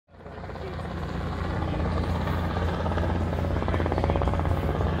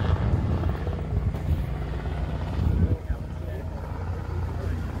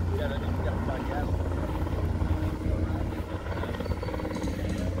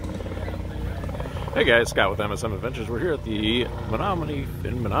Hey guys, Scott with MSM Adventures. We're here at the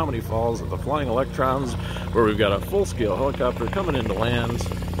Menomonee Falls at the Flying Electrons, where we've got a full-scale helicopter coming into land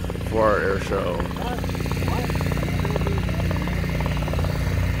for our air show.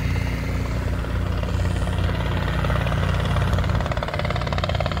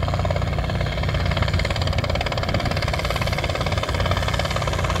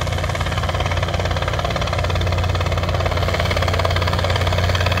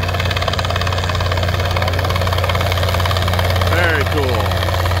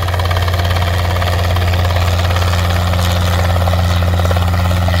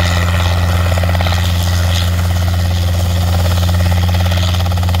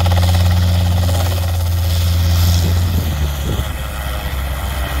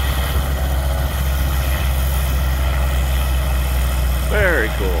 Very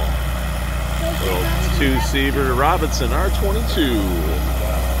cool. Little two-seater Robinson R22.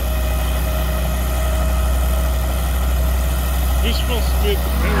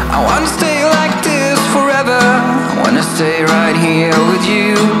 I wanna stay like this forever. I wanna stay right here with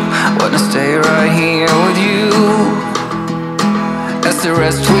you. I wanna stay right here with you. As the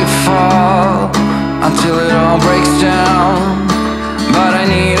rest we fall until it all breaks down. But I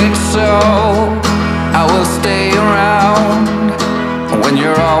need it so I will stay around. When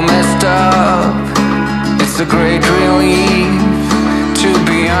you're all messed up, it's a great relief to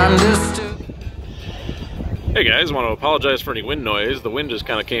be understood. Hey guys, I want to apologize for any wind noise. The wind just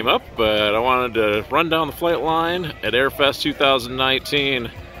kind of came up, but I wanted to run down the flight line at Airfest 2019.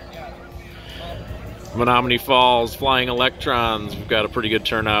 Menomonee Falls, Flying Electrons. We've got a pretty good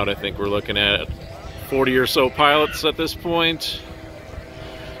turnout. I think we're looking at 40 or so pilots at this point.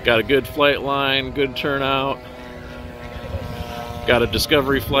 Got a good flight line, good turnout. Got a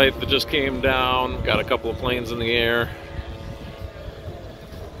discovery flight that just came down. Got a couple of planes in the air.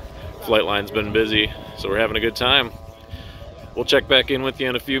 Flight line's been busy, so we're having a good time. We'll check back in with you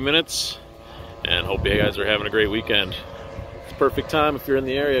in a few minutes, and hope you guys are having a great weekend. It's a perfect time if you're in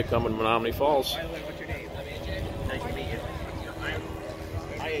the area. Come to Menomonee Falls. By the way, what's your name? I'm AJ. Nice to meet you.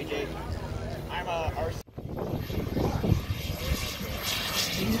 Hi, AJ. I'm RC.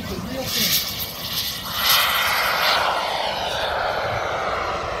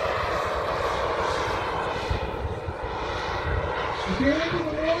 If you're able to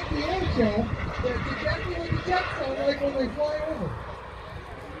walk the air show, that's exactly what the jets sound like when they fly over.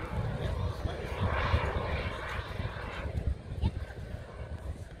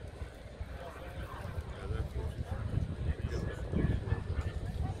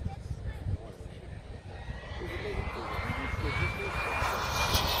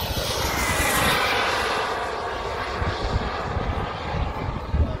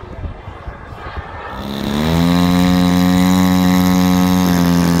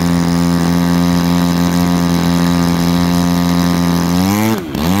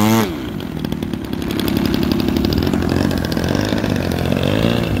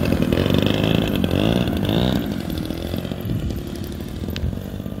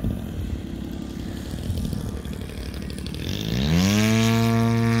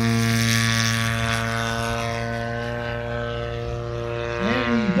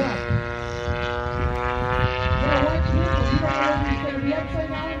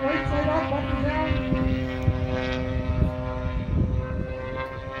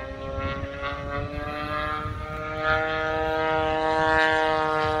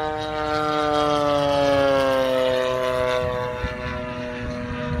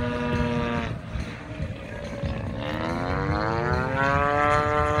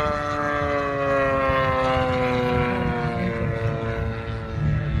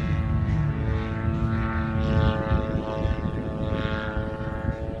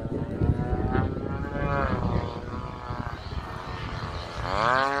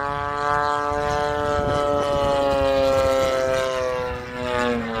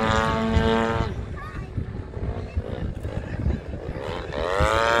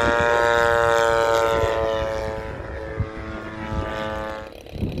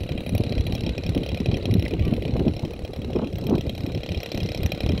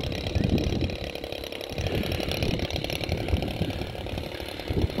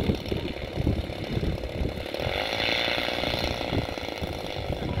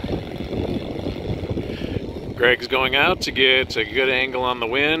 Greg's going out to get a good angle on the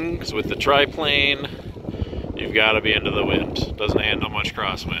wind, because with the triplane, you've got to be into the wind. Doesn't handle much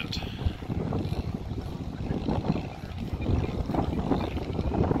crosswind.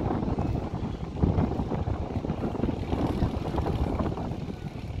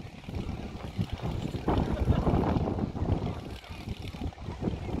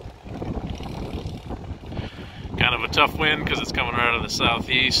 kind of a tough wind because it's coming right out of the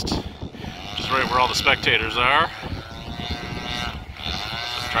southeast, which is right where all the spectators are.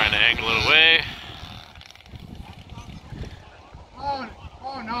 Just trying to angle it away.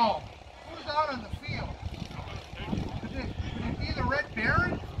 Oh no. Who's out on the field? Could it be the Red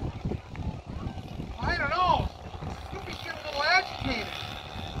Baron? I don't know. You'll be getting a little agitated.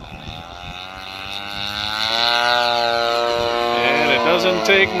 And it doesn't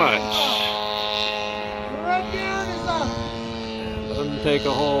take much. The Red Baron is up. It doesn't take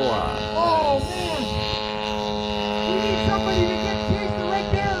a whole lot. Oh man. We need somebody to chase the Red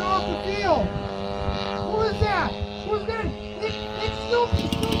Baron off the field. Who is that? Who's gonna... It's Snoopy!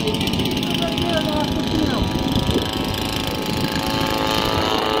 Snoopy can chase the Red Baron off the field!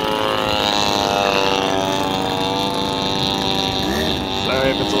 Sorry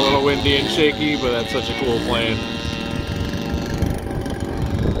if it's a little windy and shaky, but that's such a cool plane.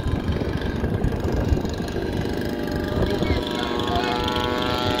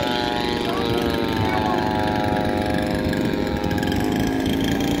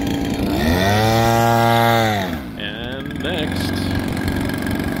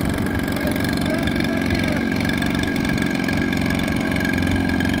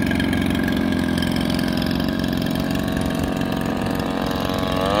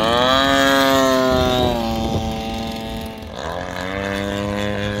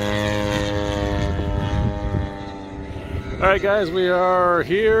 Alright guys, we are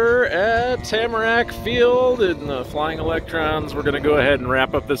here at Tamarack Field in the Flying Electrons. We're going to go ahead and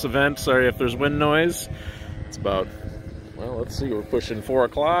wrap up this event. Sorry if there's wind noise. It's about, well, let's see, we're pushing 4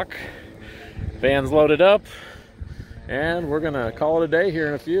 o'clock. Van's loaded up. And we're going to call it a day here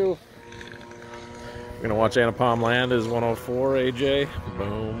in a few. We're going to watch Anapom land as 104, AJ.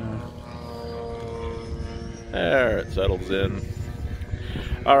 Boom. There, it settles in.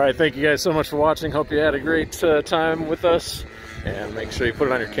 Alright, thank you guys so much for watching. Hope you had a great time with us. And make sure you put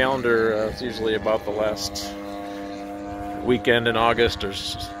it on your calendar. It's usually about the last weekend in August, or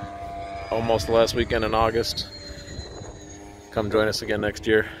almost the last weekend in August. Come join us again next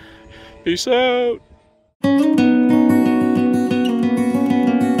year. Peace out!